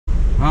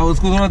हाँ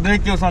उसको थोड़ा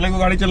देख के, उस साले को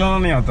गाड़ी चलाना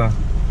नहीं आता।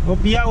 वो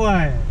पिया हुआ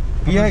है।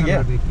 पिया है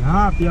क्या?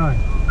 हाँ पिया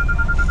है।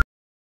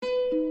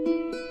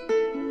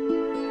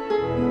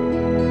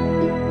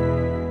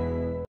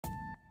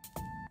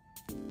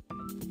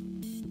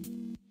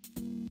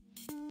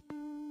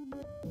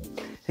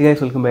 Hey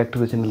guys, welcome back to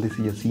the channel. This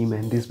is Asim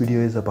and this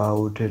video is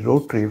about a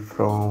road trip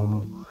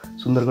from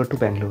Sundargarh to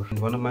Bangalore. And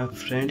one of my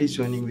friend is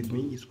joining with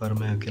me. इस बार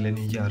मैं अकेले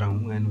नहीं जा रहा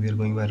हूँ and we are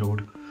going by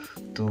road.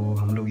 तो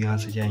हम लोग यहाँ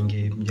से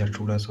जाएंगे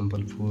जटोड़ा,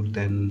 संबलपुर,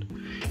 then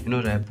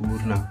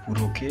रायपुर, नागपुर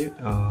होके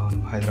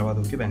हैदराबाद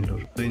होके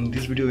बेंगलोर. तो in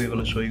this video we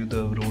gonna show you the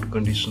road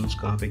conditions,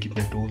 कहाँ पे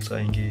कितने टोल्स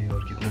आएंगे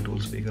और कितना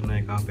टोल्स पे करना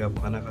है, कहाँ पे आप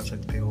खाना खा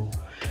सकते हो,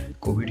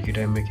 कोविड के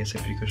टाइम में कैसे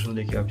प्रिकॉशन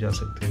लेके आप जा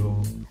सकते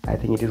हो. I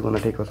think it is gonna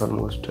take us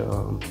almost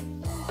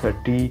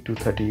 30 to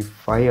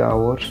 35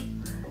 hours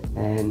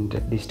and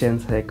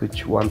distance है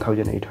कुछ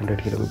 1800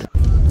 किलोमीटर.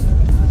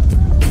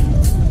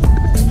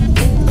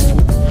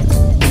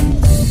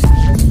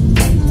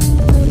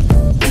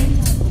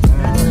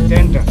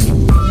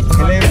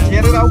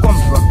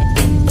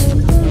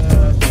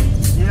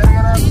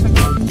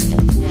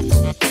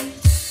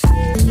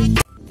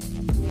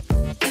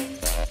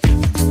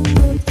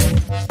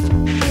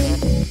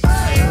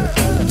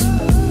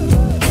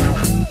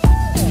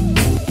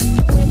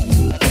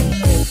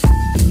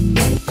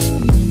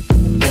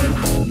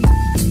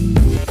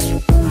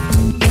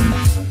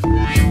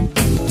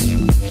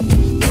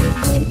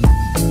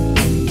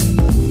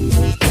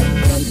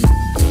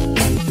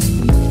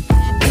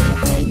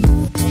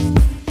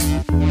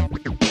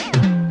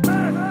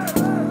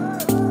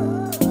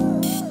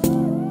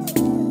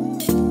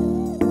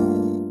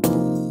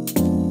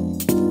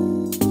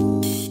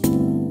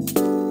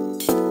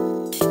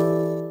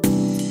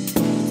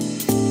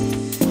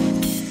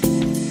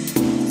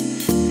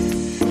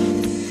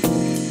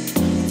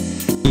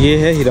 ये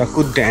है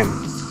हीराकुद डैम.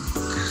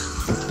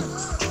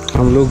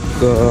 हम लोग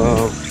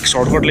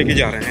शॉर्टकट लेके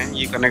जा रहे हैं.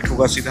 ये कनेक्ट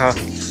होगा सीधा,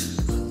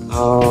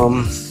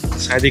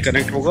 शायद ही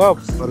कनेक्ट होगा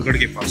बरगढ़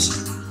के पास.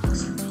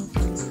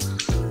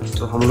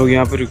 तो हम लोग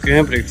यहाँ पे रुके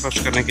हैं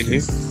ब्रेकफास्ट करने के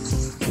लिए.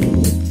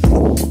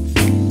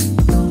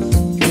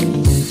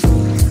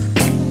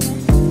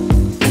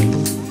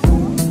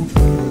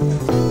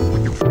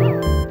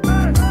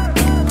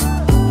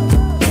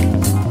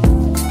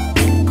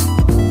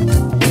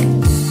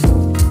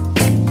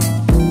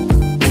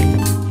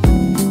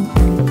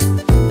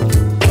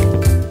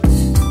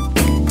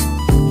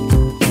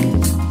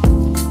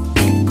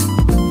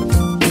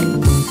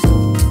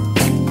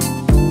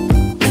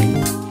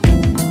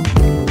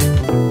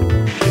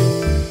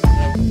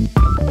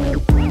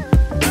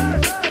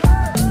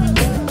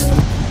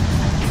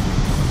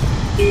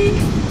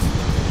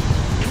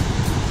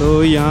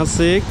 तो यहाँ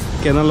से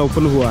कैनाल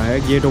ओपन हुआ है,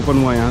 गेट ओपन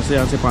हुआ है,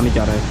 यहाँ से पानी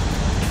जा रहा है.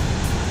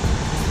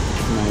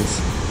 नाइस.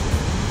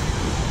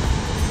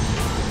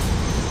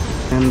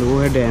 एंड वो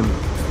है डैम,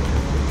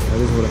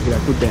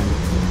 हीराकुद डैम.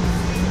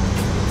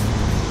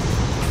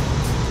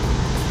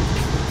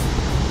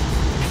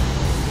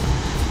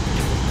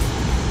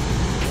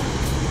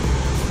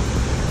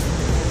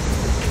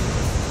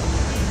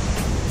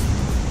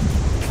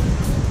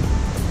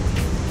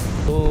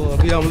 तो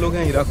अभी हम लोग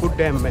हैं हीराकुद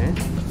डैम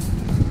में.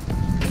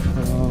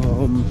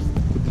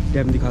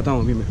 डैम दिखाता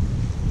हूँ अभी मैं.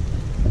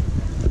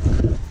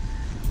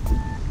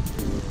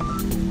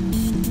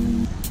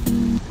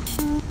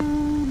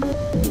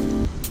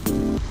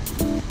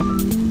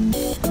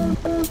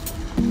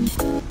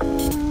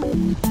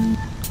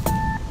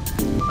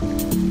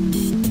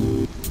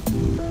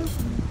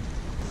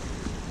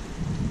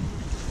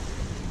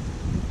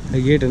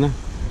 गेट है ना,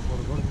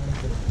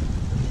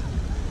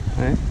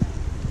 है?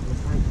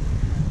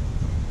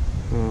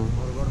 हाँ.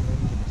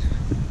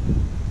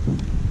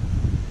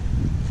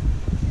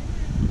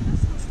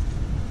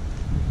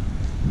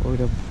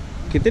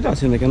 कितने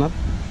आसे केनाल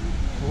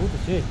बहुत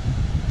अच्छे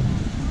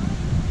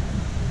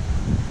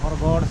और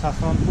गौड़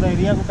शासन पूरा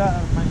एरिया गोटा.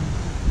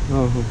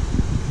 हाँ हाँ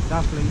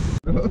दास लगी.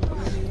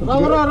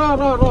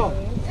 रो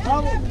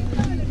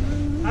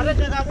अरे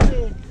जगह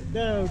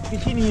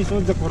किसी नहीं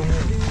सोच दे करूँ.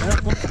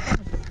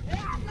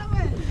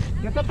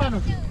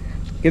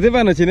 केते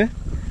पान अच्छी ने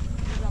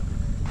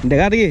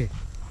देखा दिए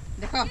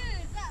देखो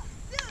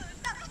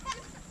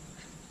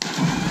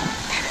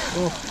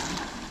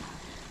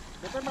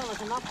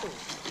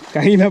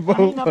कहीं ना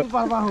पाओ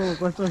पापा हो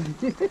कष्ट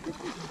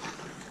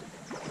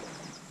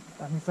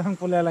तानी संग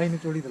पोले लाइन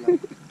चोड़ी दला.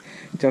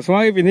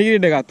 चश्मा के पिन्ही के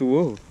डगा तू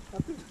वो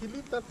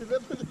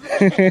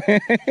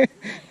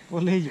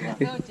बोले ही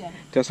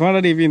चश्मा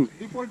नहीं पिन.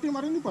 दी पोल्टी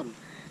मारी नहीं पर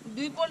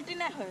दुई पोल्टी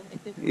ना हो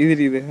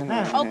इधर इधर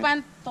औ पान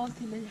तो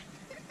थिले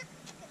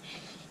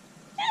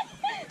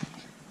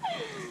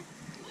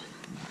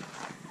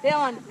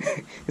देवन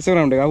इसो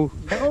नाम डगाऊ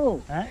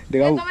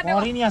डगाऊ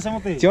और ही नहीं आसे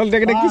मते. चल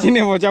देख देख किसी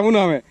ने पहुंचाऊ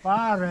ना हमें.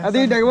 पार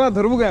अभी डगवा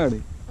धरबू का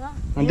गाड़ी.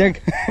 देख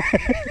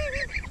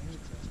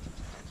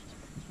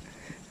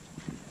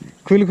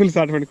खुल खुल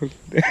 60 मिनट खुल.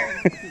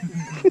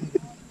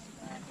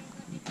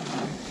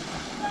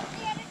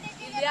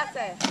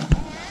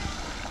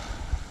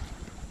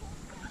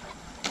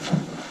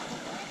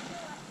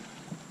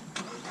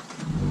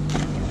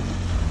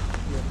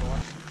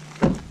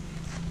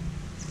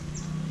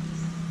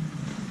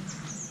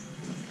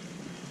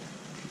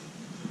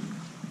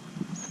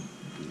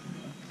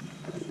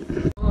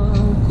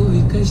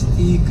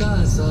 कश्ती का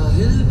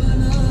साहिल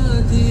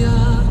बना दिया,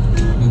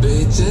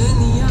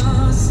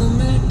 बेचैनियां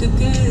समेट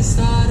के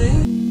सारे।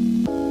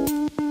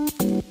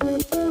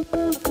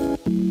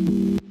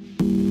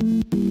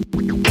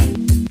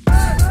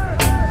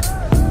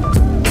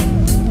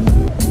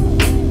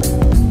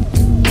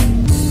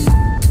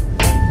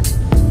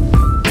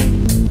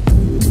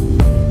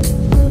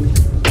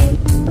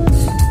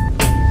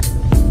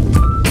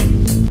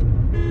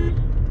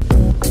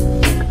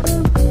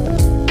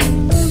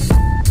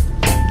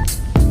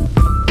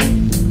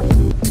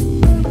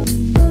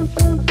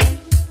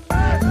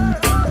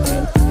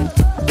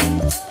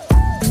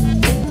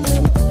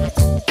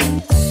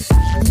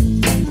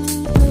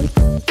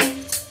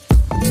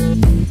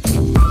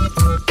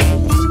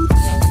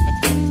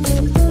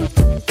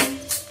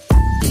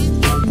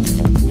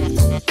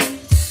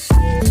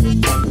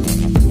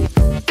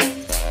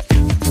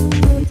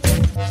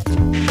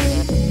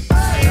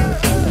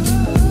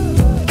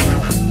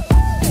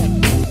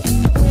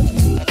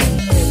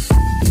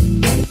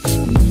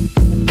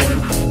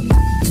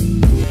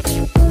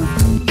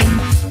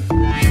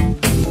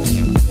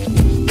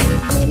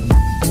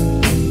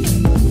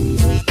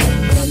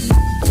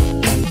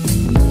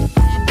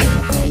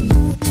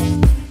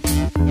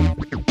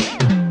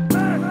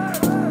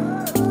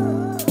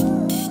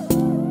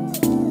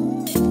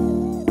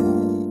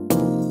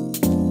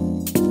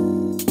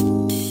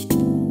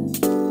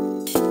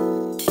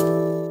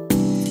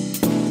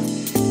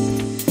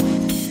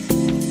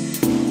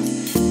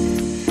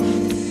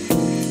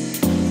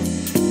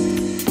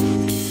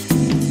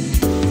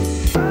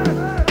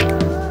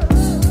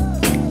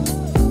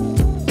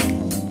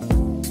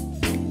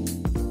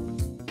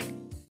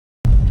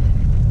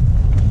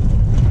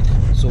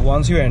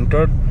 Once you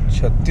entered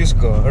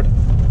Chhattisgarh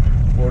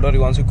border,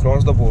 once you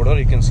cross the border,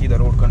 you can see the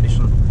road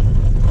condition.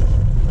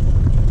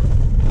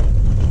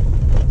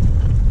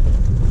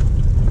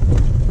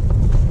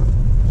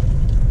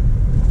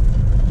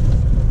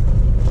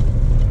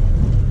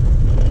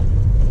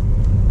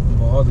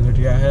 बहुत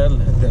घटिया है.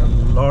 There are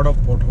a lot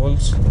of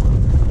potholes.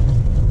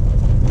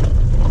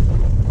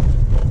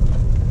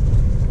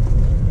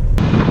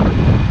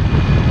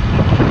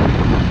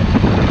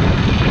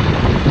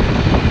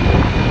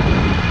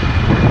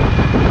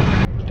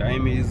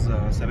 Time is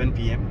 7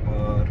 PM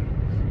और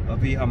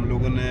अभी हम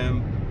लोगों ने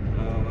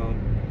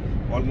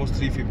ऑलमोस्ट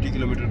 350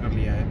 किलोमीटर कर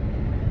लिया है.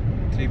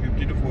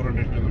 350 to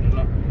 400 किलोमीटर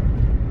ना,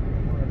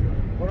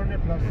 400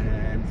 प्लस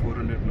एंड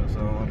 400 प्लस.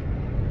 और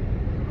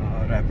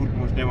रायपुर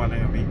पहुंचने वाले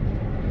हैं अभी.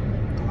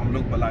 तो हम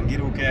लोग बलांगीर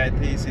होके आए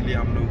थे, इसीलिए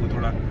हम लोग को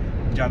थोड़ा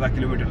ज़्यादा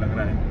किलोमीटर लग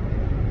रहा है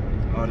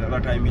और ज़्यादा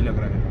टाइम ही लग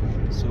रहा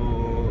है. सो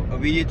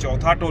अभी ये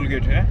चौथा टोल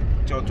गेट है.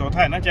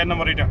 चौथा है ना, 4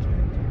 नंबर इटा,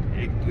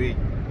 1 2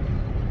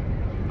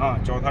 हाँ,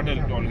 चौथा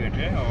टोल गेट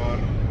है. और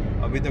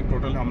अभी तक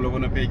टोटल हम लोगों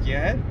ने पे किया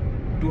है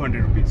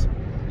 200 रुपीज़.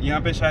 यहाँ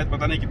पे शायद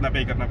पता नहीं कितना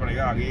पे करना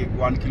पड़ेगा. आगे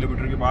 1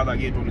 किलोमीटर के बाद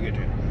आगे टोल गेट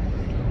है.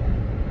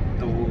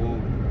 तो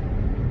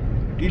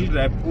till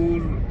Raipur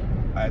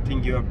I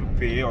think you have to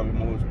पे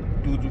almost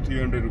 200 to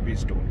 300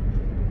 rupees toll.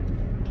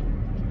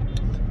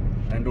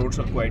 And roads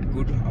are quite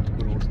good.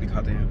 आपको रोड्स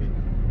दिखाते हैं अभी.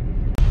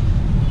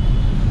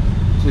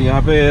 तो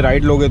यहाँ पे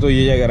राइड लोगे तो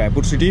ये जाएगा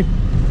रायपुर सिटी.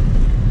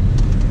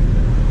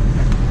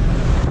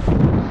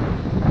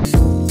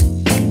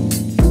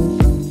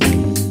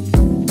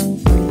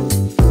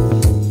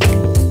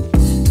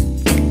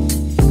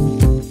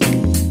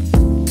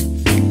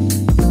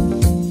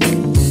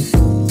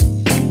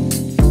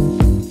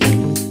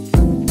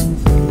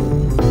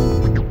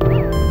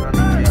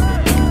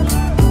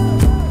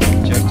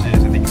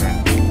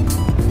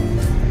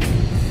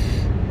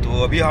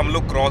 अभी हम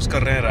लोग क्रॉस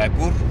कर रहे हैं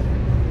रायपुर.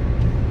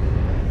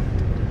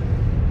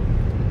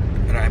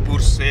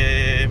 रायपुर से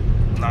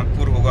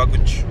नागपुर होगा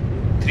कुछ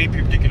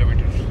 350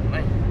 किलोमीटर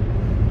नहीं.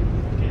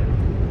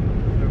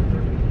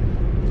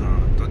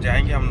 हाँ, तो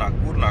जाएंगे हम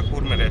नागपुर.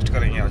 नागपुर में रेस्ट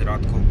करेंगे आज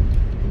रात को.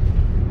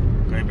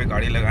 कहीं पे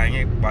गाड़ी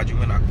लगाएंगे बाजू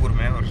में नागपुर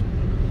में और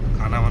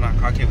खाना वाना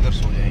खा के उधर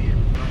सो जाएंगे.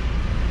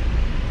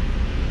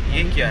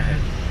 ये क्या है?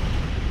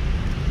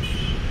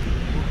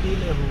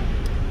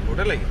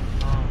 होटल है.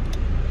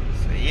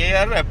 ये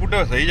यार रायपुर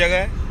तो सही जगह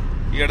है.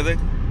 ये देख,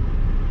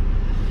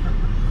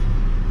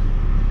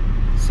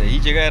 सही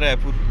जगह है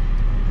रायपुर.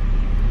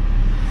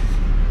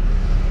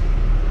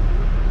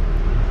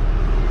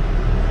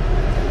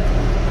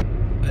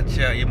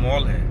 अच्छा, ये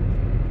मॉल है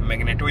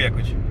मैग्नेटो या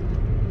कुछ.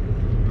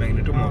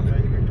 मैग्नेटो मॉल है.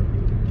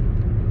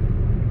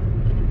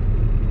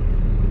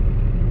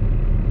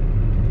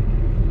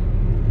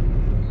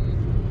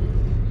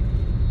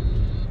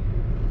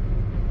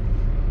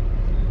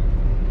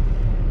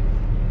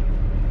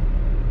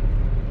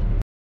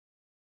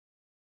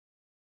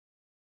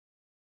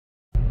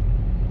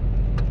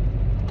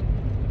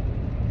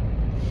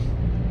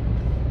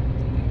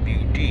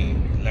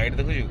 लाइट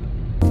देखो जी.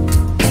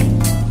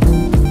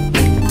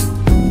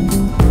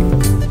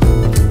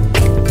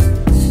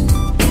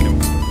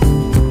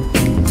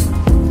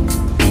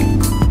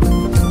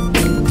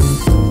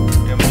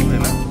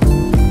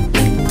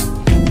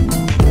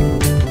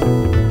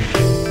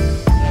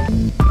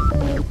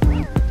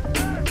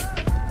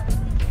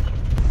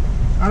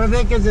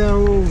 के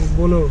वो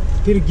बोलो,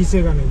 फिर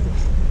घिसेगा नहीं तो।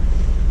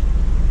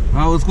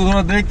 हाँ उसको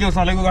थोड़ा देख के, उस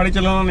साले को गाड़ी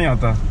चलाना नहीं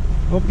आता।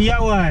 वो पिया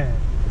हुआ है।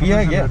 पिया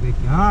है क्या?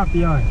 हाँ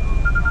पिया है।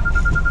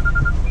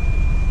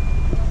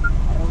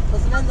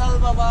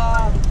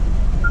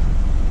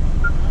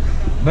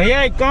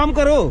 भैया एक काम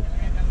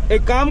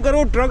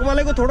करो, ट्रक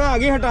वाले को थोड़ा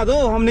आगे हटा दो,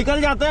 हम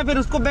निकल जाते हैं, फिर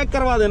उसको बैक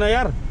करवा देना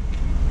यार।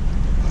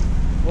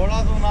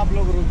 थोड़ा तो आप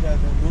लोग रुक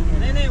जाते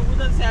हैं। नहीं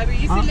उधर से अभी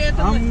इसीलिए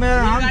तो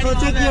हम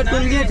सोचे कि ये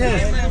टोल गेट है।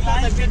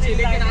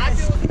 लेकिन आज